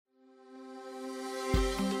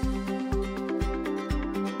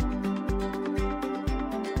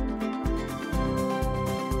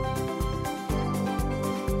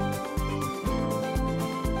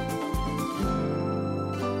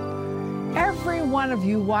Every one of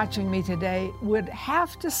you watching me today would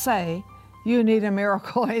have to say you need a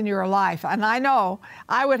miracle in your life. And I know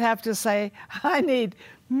I would have to say I need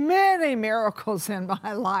many miracles in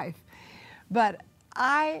my life. But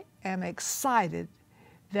I am excited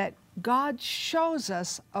that God shows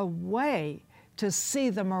us a way to see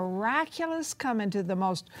the miraculous come into the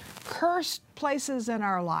most cursed places in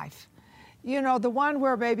our life. You know, the one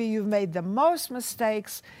where maybe you've made the most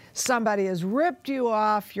mistakes, somebody has ripped you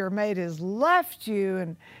off, your mate has left you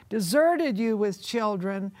and deserted you with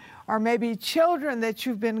children, or maybe children that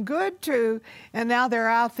you've been good to and now they're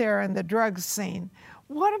out there in the drug scene.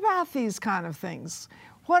 What about these kind of things?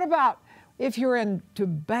 What about if you're into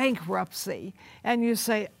bankruptcy and you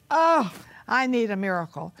say, oh, I need a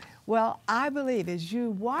miracle? Well, I believe as you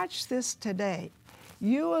watch this today,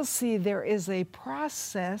 you will see there is a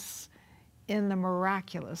process in the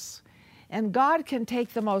miraculous. And God can take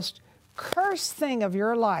the most cursed thing of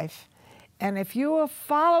your life, and if you will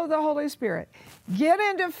follow the Holy Spirit, get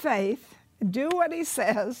into faith, do what He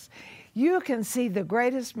says, you can see the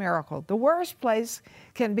greatest miracle. The worst place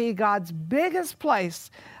can be God's biggest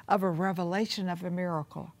place of a revelation of a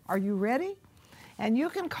miracle. Are you ready? And you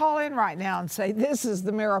can call in right now and say, this is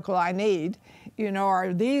the miracle I need, you know,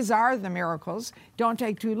 or these are the miracles. Don't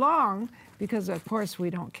take too long, because of course we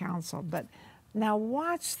don't counsel. But now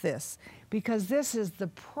watch this, because this is the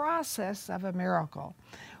process of a miracle.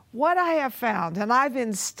 What I have found, and I've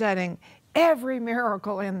been studying every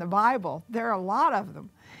miracle in the Bible, there are a lot of them,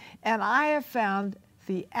 and I have found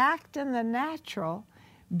the act in the natural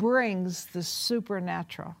brings the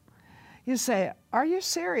supernatural. You say, are you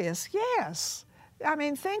serious? Yes. I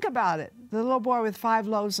mean, think about it. The little boy with 5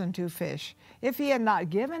 loaves and 2 fish. If he had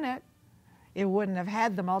not given it, it wouldn't have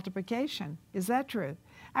had the multiplication. Is that true?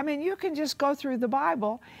 I mean, you can just go through the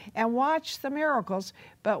Bible and watch the miracles,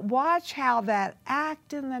 but watch how that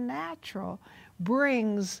act in the natural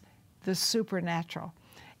brings the supernatural.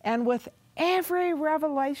 And with every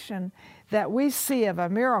revelation that we see of a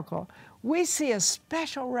miracle, we see a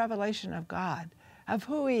special revelation of God, of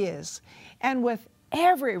who He is. And with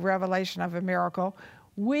every revelation of a miracle,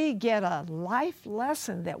 we get a life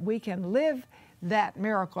lesson that we can live that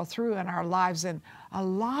miracle through in our lives in a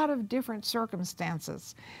lot of different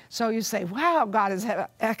circumstances. So you say, wow, God is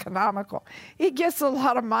economical. He gets a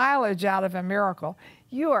lot of mileage out of a miracle.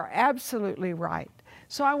 You are absolutely right.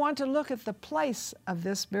 So I want to look at the place of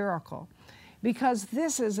this miracle, because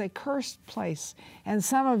this is a cursed place. And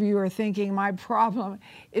some of you are thinking, my problem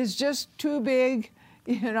is just too big.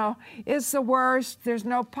 You know, it's the worst. There's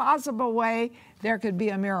no possible way there could be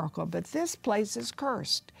a miracle. But this place is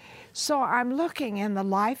cursed. So I'm looking in the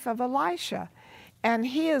life of Elisha, and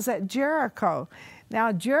he is at Jericho.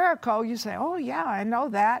 Now, Jericho, you say, oh, yeah, I know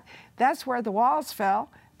that. That's where the walls fell.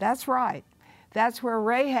 That's right. That's where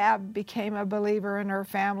Rahab became a believer in her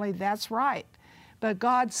family. That's right. But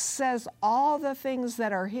God says all the things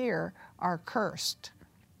that are here are cursed.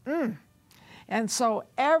 And so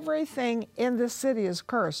everything in the city is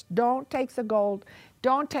cursed. Don't take the gold.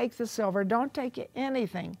 Don't take the silver. Don't take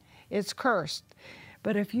anything. It's cursed.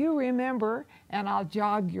 But if you remember, and I'll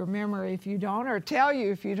jog your memory if you don't, or tell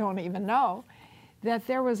you if you don't even know, that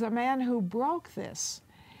there was a man who broke this.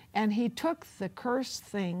 And he took the cursed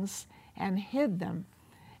things and hid them.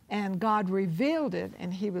 And God revealed it,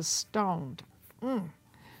 and he was stoned.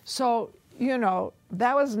 So, you know,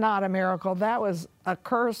 that was not a miracle. That was a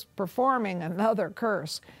curse performing another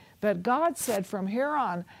curse. But God said, from here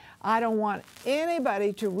on, I don't want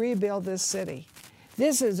anybody to rebuild this city.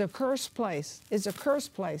 This is a cursed place. It's a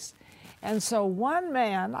cursed place. And so one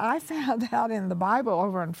man, I found out in the Bible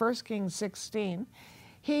over in 1 Kings 16,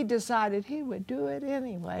 he decided he would do it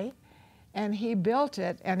anyway. And he built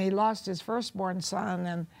it, and he lost his firstborn son,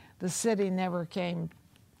 and the city never came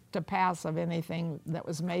to pass of anything that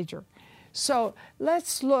was major. So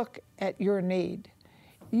let's look at your need.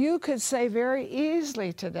 You could say very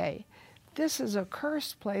easily today, this is a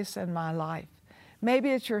cursed place in my life. Maybe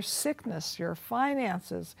it's your sickness, your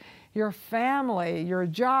finances, your family, your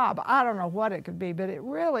job. I don't know what it could be, but it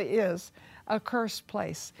really is a cursed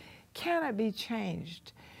place. Can it be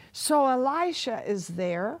changed? So Elisha is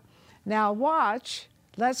there. Now watch.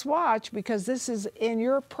 Let's watch, because this is in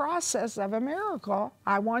your process of a miracle.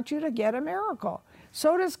 I want you to get a miracle.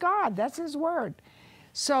 So does God. That's His word.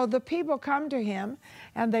 So the people come to him,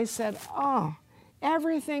 and they said, oh,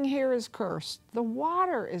 everything here is cursed. The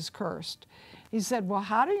water is cursed. He said, well,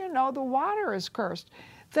 how do you know the water is cursed?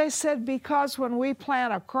 They said, because when we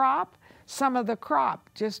plant a crop, some of the crop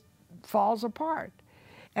just falls apart.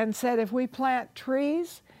 And said, if we plant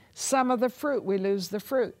trees, some of the fruit, we lose the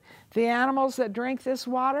fruit. The animals that drink this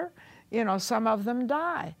water, you know, some of them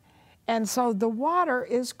die. And so the water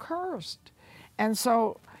is cursed. And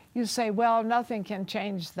so you say, well, nothing can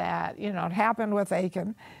change that. You know, it happened with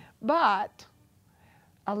Achan. But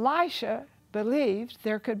Elisha believed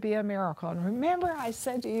there could be a miracle. And remember I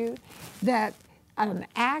said to you that an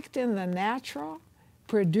act in the natural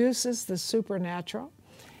produces the supernatural.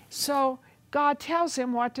 So God tells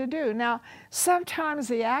him what to do. Now, sometimes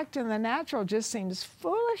the act in the natural just seems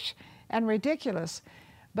foolish and ridiculous,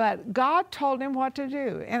 but God told him what to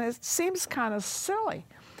do, and it seems kind of silly.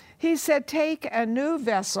 He said, take a new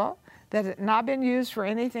vessel that had not been used for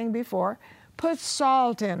anything before, put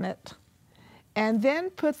salt in it, and then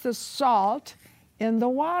put the salt in the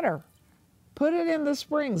water. Put it in the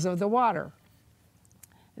springs of the water.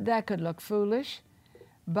 That could look foolish,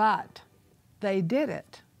 but they did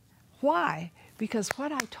it. Why? Because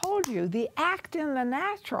what I told you, the act in the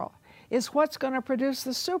natural is what's going to produce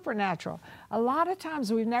the supernatural. A lot of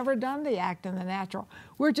times we've never done the act in the natural.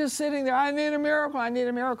 We're just sitting there, I need a miracle, I need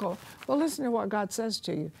a miracle. Well, listen to what God says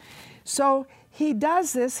to you. So he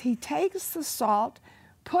does this, he takes the salt,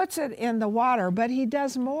 puts it in the water, but he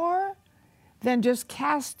does more than just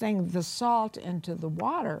casting the salt into the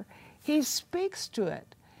water. He speaks to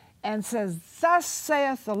it and says, thus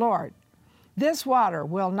saith the Lord, this water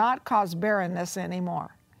will not cause barrenness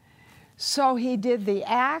anymore. So he did the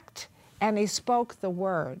act and he spoke the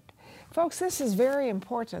word. Folks, this is very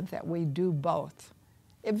important that we do both.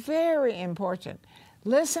 Very important.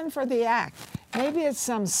 Listen for the act. Maybe it's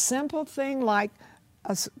some simple thing like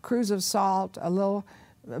a cruse of salt, a little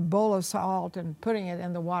bowl of salt and putting it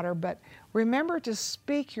in the water, but remember to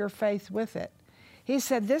speak your faith with it. He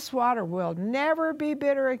said, this water will never be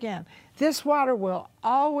bitter again. This water will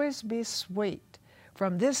always be sweet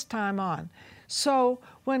from this time on. So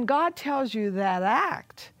when God tells you that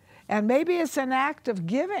act, and maybe it's an act of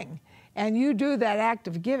giving, and you do that act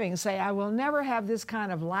of giving, say, I will never have this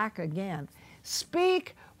kind of lack again.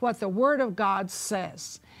 Speak what the Word of God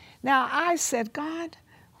says. Now I said, God,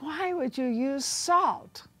 why would you use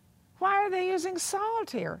salt? Why are they using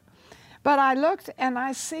salt here? But I looked and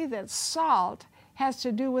I see that salt has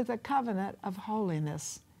to do with a covenant of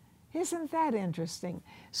holiness. Isn't that interesting?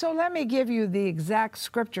 So let me give you the exact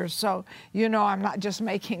scripture so you know I'm not just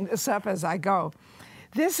making this up as I go.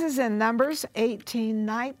 This is in Numbers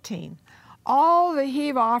 18:19. All the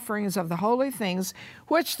heave offerings of the holy things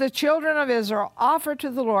which the children of Israel offer to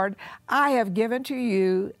the Lord, I have given to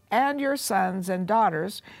you and your sons and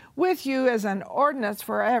daughters with you as an ordinance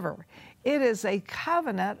forever. It is a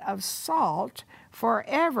covenant of salt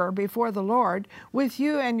forever before the Lord with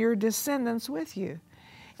you and your descendants with you.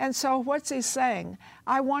 And so what's he saying?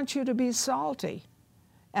 I want you to be salty,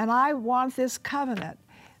 and I want this covenant.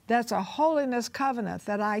 That's a holiness covenant,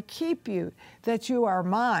 that I keep you, that you are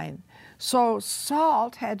mine. So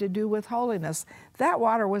salt had to do with holiness. That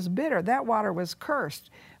water was bitter. That water was cursed.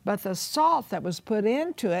 But the salt that was put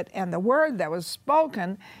into it and the word that was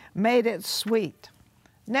spoken made it sweet.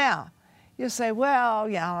 Now, you say, well,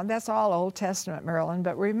 yeah, that's all Old Testament, Marilyn.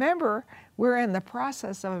 But remember, we're in the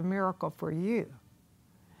process of a miracle for you.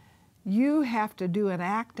 You have to do an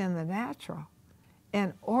act in the natural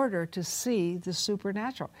in order to see the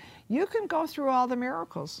supernatural. You can go through all the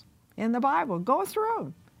miracles in the Bible. Go through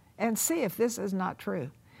them and see if this is not true.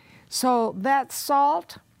 So that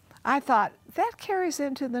salt, I thought, that carries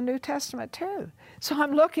into the New Testament too. So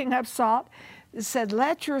I'm looking up salt. It said,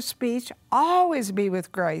 let your speech always be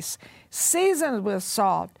with grace, seasoned with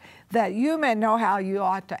salt, that you may know how you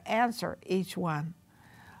ought to answer each one.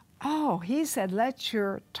 Oh, he said, let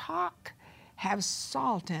your talk have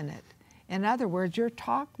salt in it. In other words, your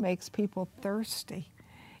talk makes people thirsty.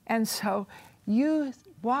 And so you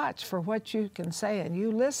watch for what you can say and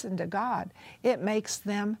you listen to God. It makes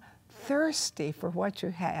them thirsty for what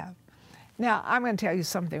you have. Now, I'm going to tell you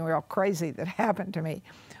something real crazy that happened to me.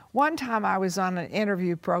 One time I was on an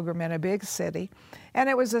interview program in a big city, and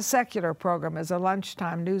it was a secular program, it was a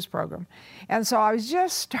lunchtime news program. And so I was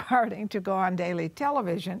just starting to go on daily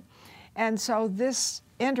television, and so this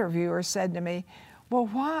interviewer said to me, well,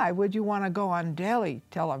 why would you want to go on daily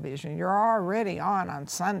television? You're already on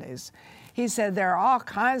Sundays. He said, there are all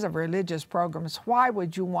kinds of religious programs. Why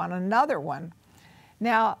would you want another one?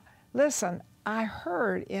 Now, listen, I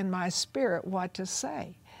heard in my spirit what to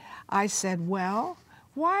say. I said, well,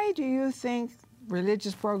 why do you think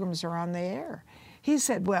religious programs are on the air? He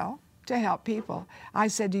said, well, to help people. I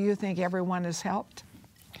said, do you think everyone is helped?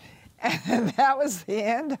 And that was the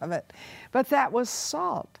end of it. But that was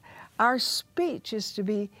salt. Our speech is to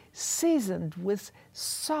be seasoned with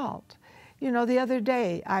salt. You know, the other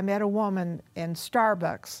day I met a woman in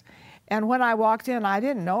Starbucks, and when I walked in, I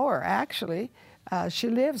didn't know her actually. She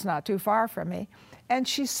lives not too far from me. And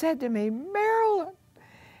she said to me, Marilyn,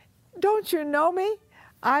 don't you know me?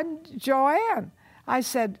 I'm Joanne. I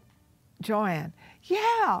said, Joanne,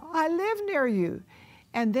 yeah, I live near you.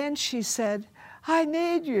 And then she said, I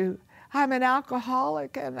need you. I'm an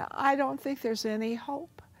alcoholic and I don't think there's any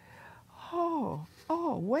hope. Oh,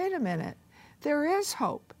 wait a minute. There is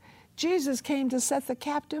hope. Jesus came to set the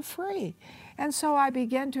captive free. And so I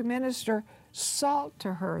began to minister salt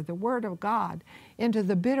to her, the Word of God, into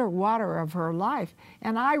the bitter water of her life.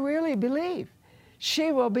 And I really believe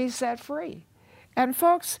she will be set free. And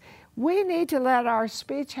folks, we need to let our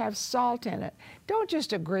speech have salt in it. Don't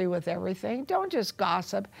just agree with everything. Don't just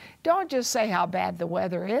gossip. Don't just say how bad the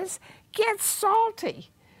weather is. Get salty.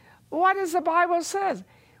 What does the Bible say?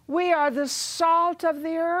 We are the salt of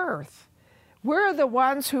the earth. We're the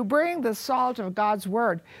ones who bring the salt of God's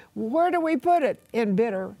Word. Where do we put it? In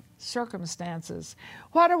bitter circumstances.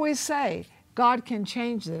 What do we say? God can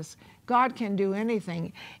change this. God can do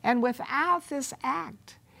anything. And without this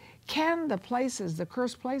act, can the places, the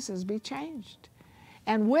cursed places, be changed?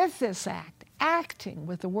 And with this act, acting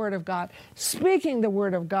with the Word of God, speaking the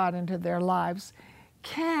Word of God into their lives,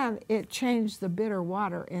 can it change the bitter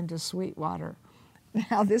water into sweet water?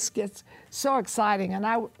 Now this gets so exciting, and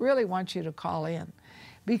I really want you to call in,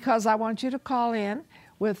 because I want you to call in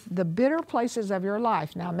with the bitter places of your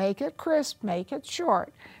life. Now make it crisp, make it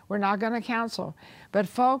short. We're not going to counsel. But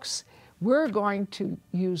folks, we're going to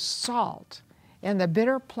use salt in the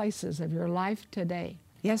bitter places of your life today.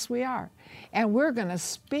 Yes, we are. And we're going to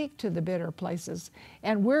speak to the bitter places,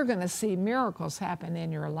 and we're going to see miracles happen in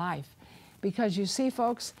your life. Because you see,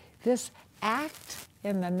 folks, this act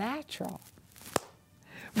in the natural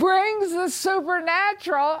brings the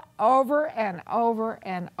supernatural over and over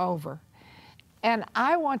and over. And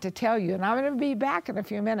I want to tell you, and I'm going to be back in a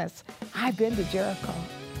few minutes, I've been to Jericho.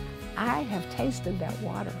 I have tasted that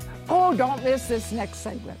water. Oh, don't miss this next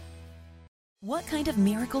segment. What kind of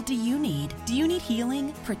miracle do you need? Do you need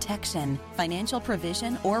healing, protection, financial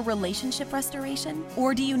provision, or relationship restoration?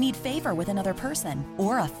 Or do you need favor with another person?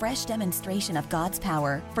 Or a fresh demonstration of God's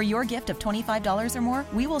power? For your gift of $25 or more,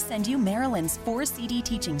 we will send you Marilyn's 4-CD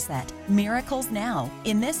teaching set, Miracles Now.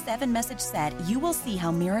 In this 7-message set, you will see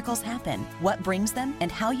how miracles happen, what brings them,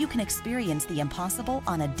 and how you can experience the impossible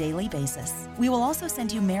on a daily basis. We will also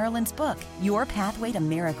send you Marilyn's book, Your Pathway to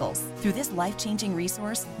Miracles. Through this life-changing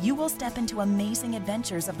resource, you will step into amazing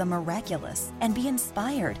adventures of the miraculous and be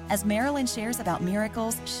inspired as Marilyn shares about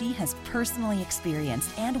miracles she has personally experienced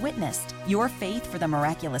and witnessed. Your faith for the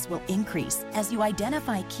miraculous will increase as you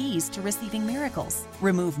identify keys to receiving miracles,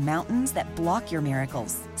 remove mountains that block your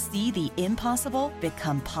miracles, see the impossible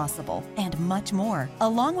become possible, and much more.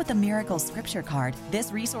 Along with the miracle scripture card,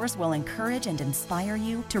 this resource will encourage and inspire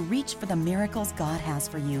you to reach for the miracles God has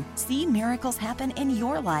for you. See miracles happen in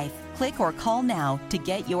your life. Click or call now to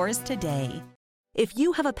get yours today. If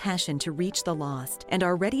you have a passion to reach the lost and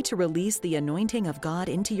are ready to release the anointing of God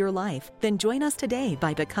into your life, then join us today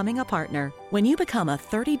by becoming a partner. When you become a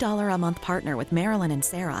 $30 a month partner with Marilyn and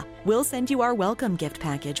Sarah, we'll send you our welcome gift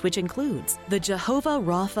package, which includes the Jehovah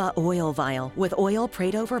Rapha oil vial with oil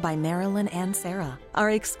prayed over by Marilyn and Sarah, our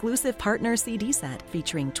exclusive partner CD set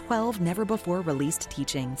featuring 12 never-before-released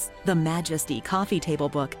teachings, the Majesty coffee table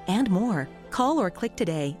book, and more. Call or click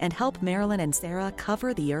today and help Marilyn and Sarah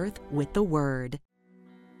cover the earth with the Word.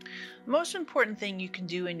 The most important thing you can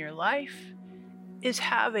do in your life is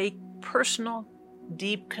have a personal,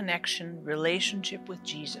 deep connection, relationship with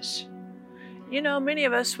Jesus. You know, many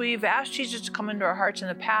of us, we've asked Jesus to come into our hearts in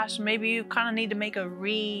the past. Maybe you kind of need to make a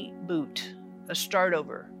reboot, a start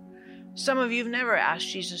over. Some of you have never asked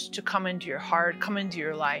Jesus to come into your heart, come into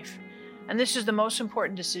your life. And this is the most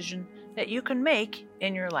important decision that you can make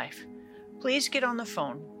in your life. Please get on the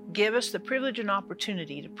phone. Give us the privilege and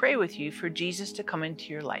opportunity to pray with you for Jesus to come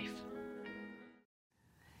into your life.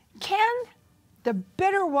 Can the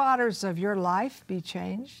bitter waters of your life be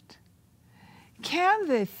changed? Can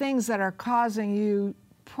the things that are causing you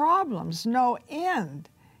problems, no end,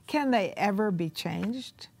 can they ever be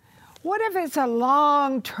changed? What if it's a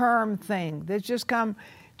long-term thing that's just come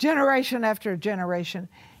generation after generation?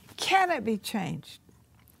 Can it be changed?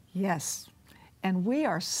 Yes. And we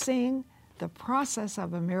are seeing the process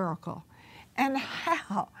of a miracle. And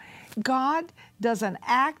how God does an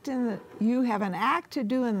act you have an act to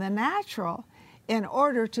do in the natural in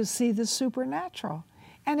order to see the supernatural.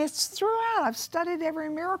 And it's throughout. I've studied every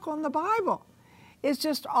miracle in the Bible. It's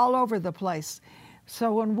just all over the place.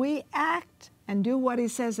 So when we act and do what He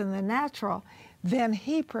says in the natural, then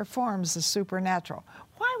He performs the supernatural.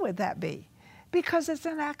 Why would that be? Because it's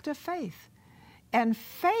an act of faith. And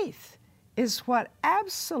faith is what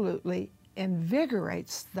absolutely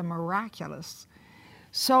invigorates the miraculous.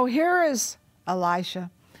 So here is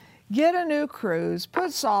Elisha. Get a new cruse,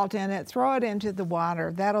 put salt in it, throw it into the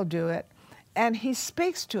water. That'll do it. And he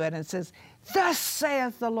speaks to it and says, thus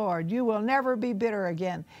saith the Lord, you will never be bitter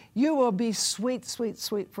again. You will be sweet, sweet,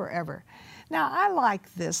 sweet forever. Now, I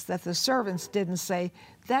like this, that the servants didn't say,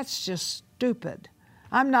 that's just stupid.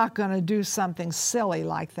 I'm not going to do something silly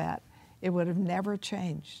like that. It would have never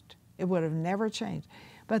changed. It would have never changed.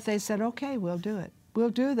 But they said, okay, we'll do it. We'll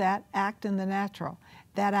do that act in the natural,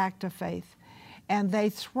 that act of faith. And they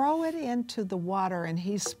throw it into the water, and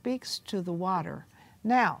he speaks to the water.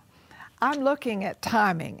 Now, I'm looking at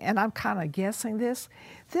timing, and I'm kind of guessing this.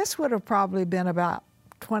 This would have probably been about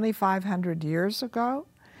 2,500 years ago.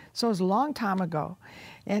 So it was a long time ago.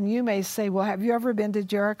 And you may say, well, have you ever been to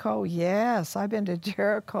Jericho? Yes, I've been to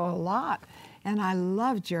Jericho a lot, and I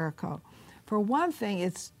love Jericho. For one thing,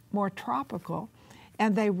 it's more tropical,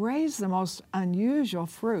 and they raise the most unusual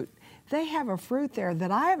fruit. They have a fruit there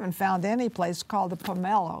that I haven't found any place called the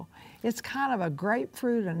pomelo. It's kind of a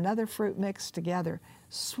grapefruit and another fruit mixed together.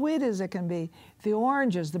 Sweet as it can be. The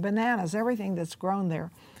oranges, the bananas, everything that's grown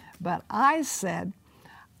there. But I said,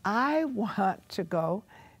 I want to go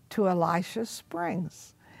to Elisha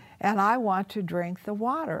Springs, and I want to drink the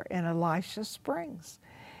water in Elisha Springs.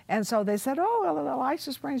 And so they said, oh, well,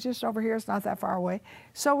 Elisha Springs just over here. It's not that far away.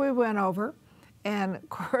 So we went over, and of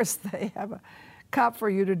course they have a cup for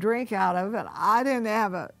you to drink out of, and I didn't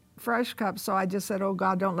have a fresh cup, so I just said, oh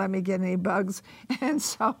God, don't let me get any bugs. And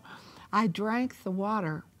so I drank the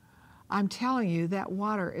water. I'm telling you, that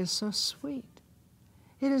water is so sweet.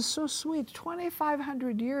 It is so sweet.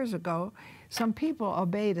 2,500 years ago, some people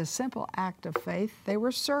obeyed a simple act of faith. They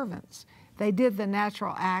were servants. They did the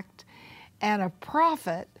natural act, and a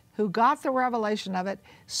prophet who got the revelation of it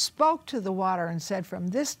spoke to the water and said, from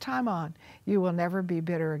this time on, you will never be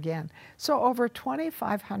bitter again. So over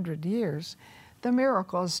 2,500 years, the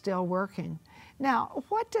miracle is still working. Now,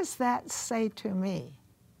 what does that say to me?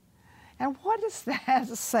 And what does that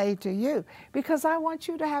say to you? Because I want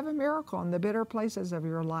you to have a miracle in the bitter places of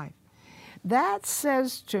your life. That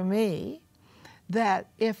says to me that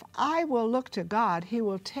if I will look to God, He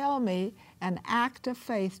will tell me an act of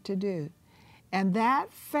faith to do. And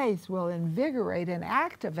that faith will invigorate and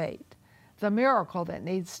activate the miracle that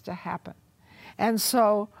needs to happen. And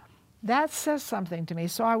so that says something to me.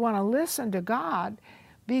 So I want to listen to God,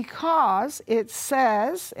 because it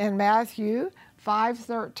says in Matthew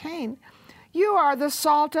 5:13, you are the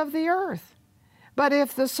salt of the earth. But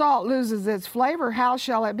if the salt loses its flavor, how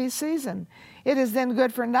shall it be seasoned? It is then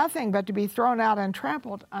good for nothing but to be thrown out and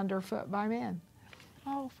trampled underfoot by men.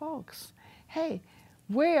 Oh, folks, hey,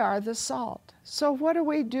 we are the salt. So what do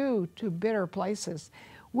we do to bitter places?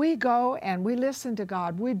 We go and we listen to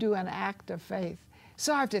God. We do an act of faith.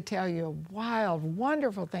 So I have to tell you a wild,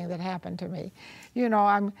 wonderful thing that happened to me. You know,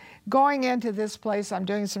 I'm going into this place, I'm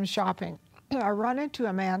doing some shopping. I run into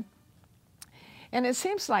a man, and it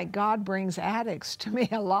seems like God brings addicts to me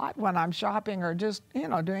a lot when I'm shopping or just, you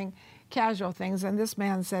know, doing casual things. And this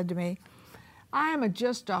man said to me, I'm a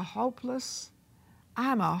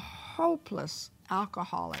hopeless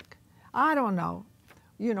alcoholic. I don't know,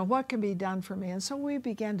 you know, what can be done for me. And so we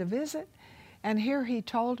began to visit, and here he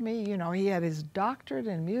told me, you know, he had his doctorate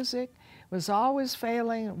in music, was always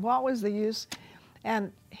failing, what was the use?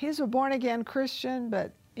 And he's a born-again Christian,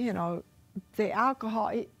 but, you know, the alcohol,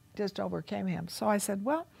 it just overcame him. So I said,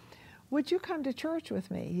 well, would you come to church with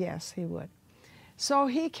me? Yes, he would. So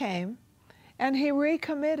he came, and he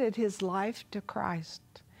recommitted his life to Christ.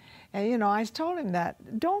 And, you know, I told him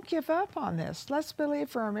that, don't give up on this. Let's believe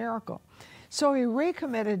for a miracle. So he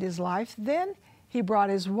recommitted his life. Then he brought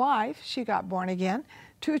his wife. She got born again.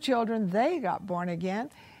 2 children, they got born again.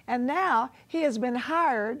 And now he has been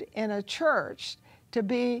hired in a church to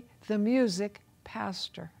be the music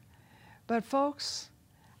pastor. But folks,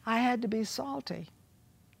 I had to be salty.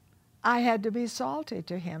 I had to be salty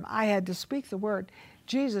to him. I had to speak the word.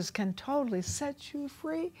 Jesus can totally set you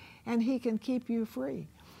free, and He can keep you free.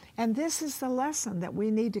 And this is the lesson that we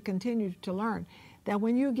need to continue to learn, that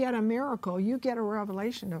when you get a miracle, you get a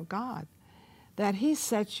revelation of God, that He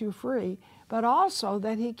sets you free, but also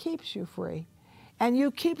that He keeps you free. And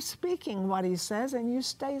you keep speaking what He says, and you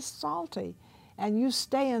stay salty, and you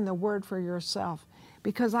stay in the Word for yourself.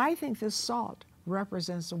 Because I think this salt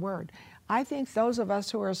represents the Word. I think those of us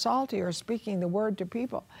who are salty are speaking the Word to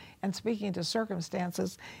people and speaking to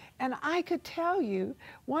circumstances. And I could tell you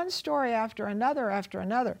one story after another after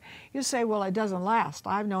another. You say, well, it doesn't last.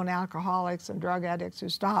 I've known alcoholics and drug addicts who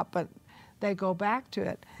stop, but they go back to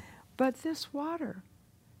it. But this water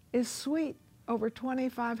is sweet over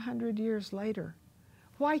 2,500 years later.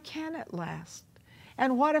 Why can't it last?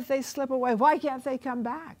 And what if they slip away? Why can't they come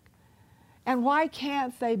back? And why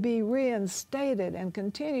can't they be reinstated and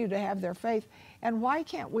continue to have their faith? And why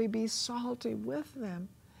can't we be salty with them?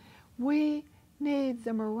 We need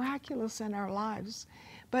the miraculous in our lives.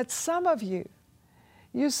 But some of you,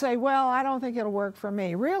 you say, well, I don't think it'll work for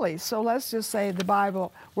me. Really? So let's just say the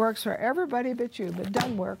Bible works for everybody but you, but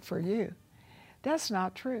doesn't work for you. That's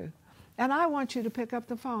not true. And I want you to pick up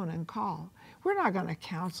the phone and call. We're not going to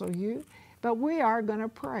counsel you, but we are going to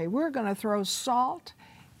pray. We're going to throw salt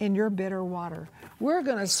in your bitter water. We're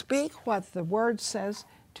going to speak what the Word says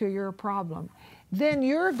to your problem. Then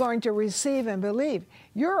you're going to receive and believe.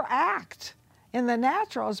 Your act in the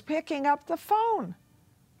natural is picking up the phone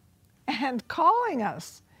and calling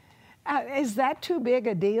us. Is that too big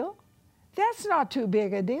a deal? That's not too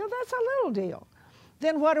big a deal. That's a little deal.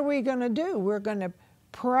 Then what are we going to do? We're going to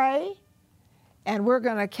pray, and we're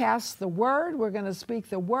going to cast the Word. We're going to speak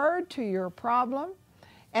the Word to your problem,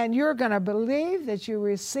 and you're going to believe that you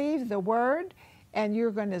receive the Word, and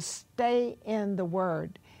you're going to stay in the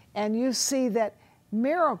Word. And you see that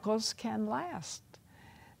miracles can last.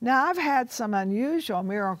 Now, I've had some unusual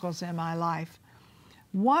miracles in my life.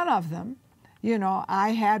 One of them, I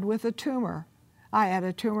had with a tumor. I had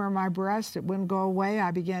a tumor in my breast. It wouldn't go away.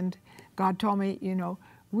 God told me,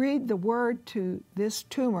 read the Word to this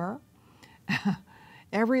tumor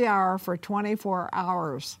every hour for 24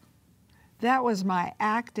 hours. That was my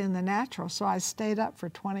act in the natural, so I stayed up for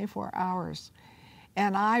 24 hours.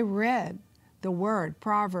 And I read the Word,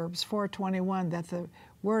 Proverbs 4:21, that the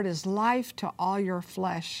Word is life to all your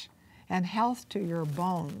flesh and health to your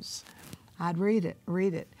bones. I'd read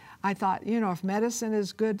it. I thought, if medicine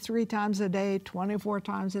is good 3 times a day, 24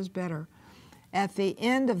 times is better. At the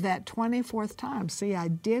end of that 24th time, see, I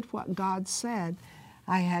did what God said.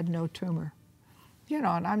 I had no tumor.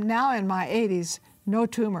 And I'm now in my 80s, no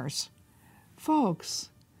tumors. Folks,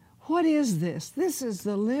 what is this? This is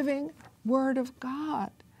the living Word of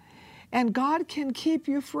God. And God can keep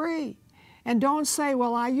you free. And don't say,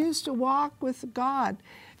 well, I used to walk with God,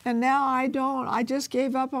 and now I don't. I just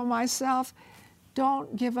gave up on myself.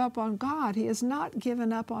 Don't give up on God. He has not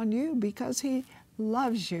given up on you because He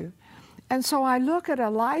loves you. And so I look at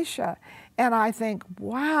Elisha and I think,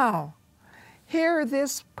 wow, here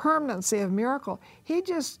this permanency of miracle. He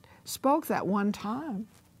just spoke that one time.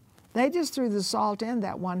 They just threw the salt in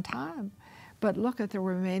that one time. But look at the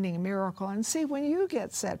remaining miracle and see, when you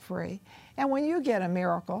get set free and when you get a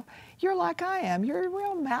miracle, you're like I am. You're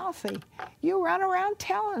real mouthy. You run around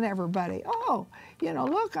telling everybody, oh,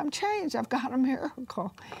 look, I'm changed. I've got a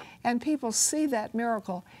miracle. And people see that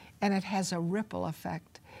miracle and it has a ripple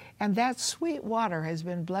effect. And that sweet water has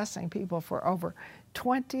been blessing people for over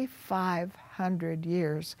 2,500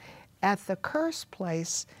 years. At the cursed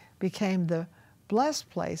place became the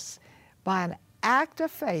blessed place by an act of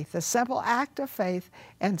faith, a simple act of faith,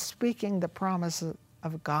 and speaking the promises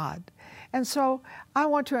of God. And so I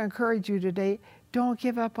want to encourage you today, don't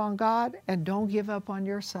give up on God and don't give up on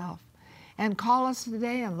yourself. And call us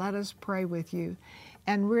today and let us pray with you.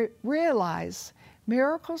 And realize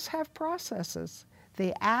miracles have processes.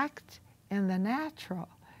 The act in the natural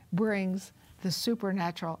brings the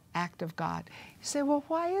supernatural act of God. You say, well,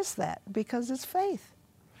 why is that? Because it's faith.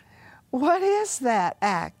 What is that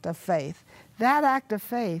act of faith? That act of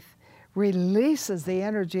faith releases the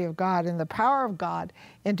energy of God and the power of God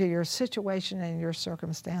into your situation and your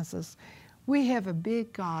circumstances. We have a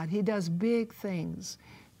big God. He does big things.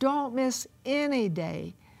 Don't miss any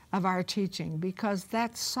day of our teaching because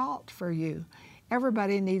that's salt for you.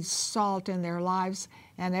 Everybody needs salt in their lives,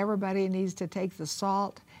 and everybody needs to take the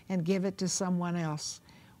salt and give it to someone else.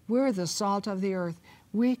 We're the salt of the earth.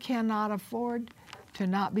 We cannot afford to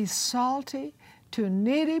not be salty to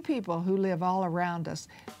needy people who live all around us.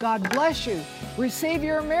 God bless you. Receive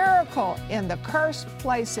your miracle in the cursed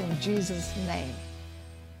place in Jesus' name.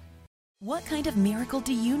 What kind of miracle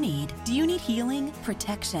do you need? Do you need healing,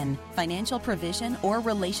 protection, financial provision, or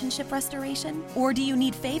relationship restoration? Or do you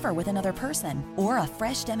need favor with another person? Or a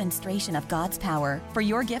fresh demonstration of God's power? For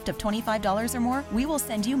your gift of $25 or more, we will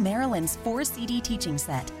send you Marilyn's 4-CD teaching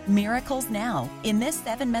set, Miracles Now. In this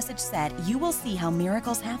 7-message set, you will see how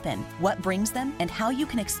miracles happen, what brings them, and how you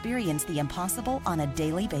can experience the impossible on a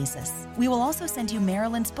daily basis. We will also send you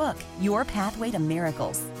Marilyn's book, Your Pathway to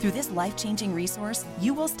Miracles. Through this life-changing resource,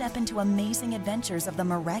 you will step into a amazing adventures of the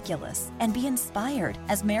miraculous and be inspired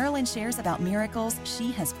as Marilyn shares about miracles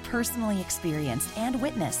she has personally experienced and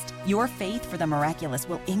witnessed. Your faith for the miraculous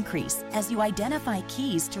will increase as you identify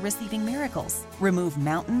keys to receiving miracles, remove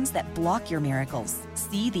mountains that block your miracles,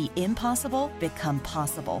 see the impossible become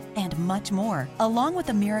possible, and much more. Along with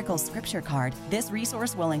the miracle scripture card, this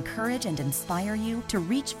resource will encourage and inspire you to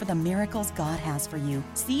reach for the miracles God has for you.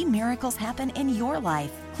 See miracles happen in your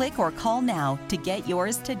life. Click or call now to get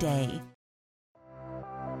yours today.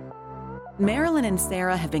 Marilyn and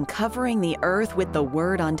Sarah have been covering the earth with the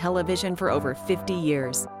Word on television for over 50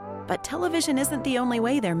 years. But television isn't the only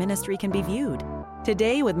way their ministry can be viewed.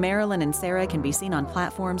 Today with Marilyn and Sarah can be seen on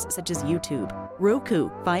platforms such as YouTube, Roku,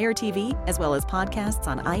 Fire TV, as well as podcasts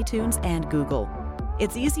on iTunes and Google.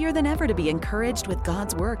 It's easier than ever to be encouraged with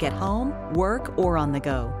God's work at home, work, or on the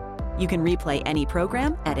go. You can replay any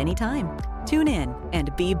program at any time. Tune in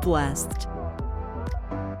and be blessed.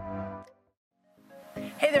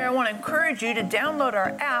 Hey there, I want to encourage you to download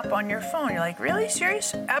our app on your phone. You're like, really?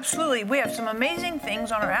 Serious? Absolutely. We have some amazing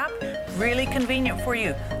things on our app, really convenient for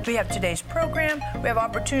you. We have today's program. We have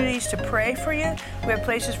opportunities to pray for you. We have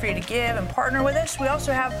places for you to give and partner with us. We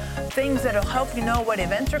also have things that will help you know what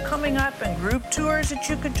events are coming up and group tours that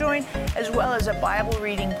you could join, as well as a Bible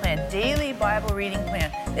reading plan, daily Bible reading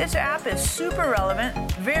plan. This app is super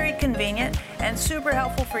relevant, very convenient, and super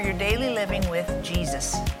helpful for your daily living with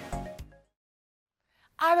Jesus.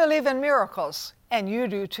 I believe in miracles, and you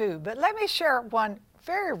do too. But let me share one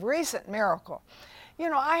very recent miracle.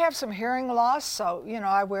 I have some hearing loss, so,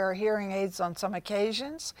 I wear hearing aids on some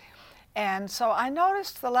occasions. And so I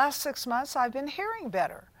noticed the last 6 months I've been hearing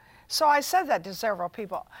better. So I said that to several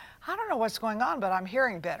people. I don't know what's going on, but I'm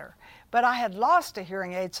hearing better. But I had lost a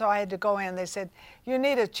hearing aid, so I had to go in. They said, you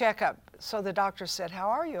need a checkup. So the doctor said, how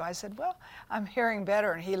are you? I said, well, I'm hearing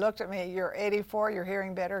better. And he looked at me, you're 84, you're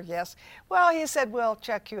hearing better? Yes. Well, he said, we'll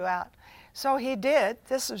check you out. So he did.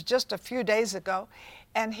 This was just a few days ago.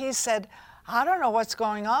 And he said, I don't know what's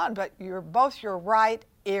going on, but both your right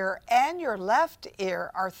ear and your left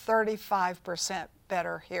ear are 35%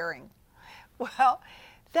 better hearing. Well,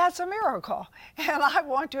 that's a miracle. And I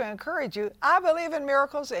want to encourage you. I believe in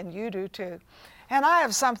miracles, and you do too. And I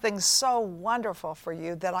have something so wonderful for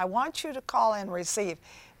you that I want you to call and receive.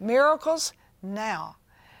 Miracles now.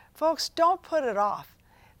 Folks, don't put it off.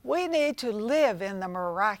 We need to live in the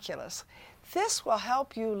miraculous. This will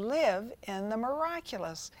help you live in the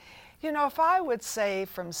miraculous. If I would say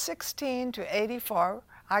from 16 to 84,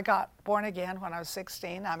 I got born again when I was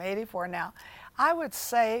 16, I'm 84 now, I would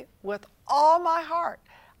say with all my heart,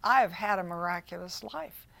 I have had a miraculous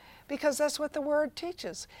life. Because that's what the Word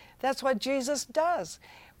teaches. That's what Jesus does.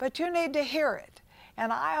 But you need to hear it.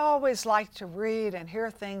 And I always like to read and hear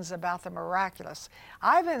things about the miraculous.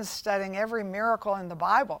 I've been studying every miracle in the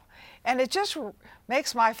Bible, and it just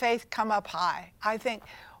makes my faith come up high. I think,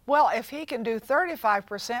 well, if he can do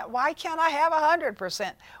 35%, why can't I have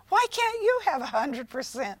 100%? Why can't you have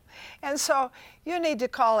 100%? And so you need to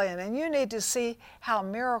call in, and you need to see how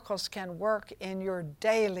miracles can work in your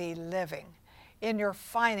daily living, in your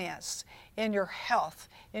finance, in your health,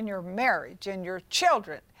 in your marriage, in your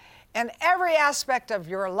children, in every aspect of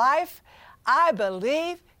your life. I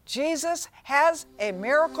believe Jesus has a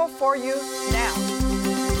miracle for you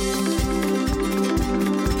now.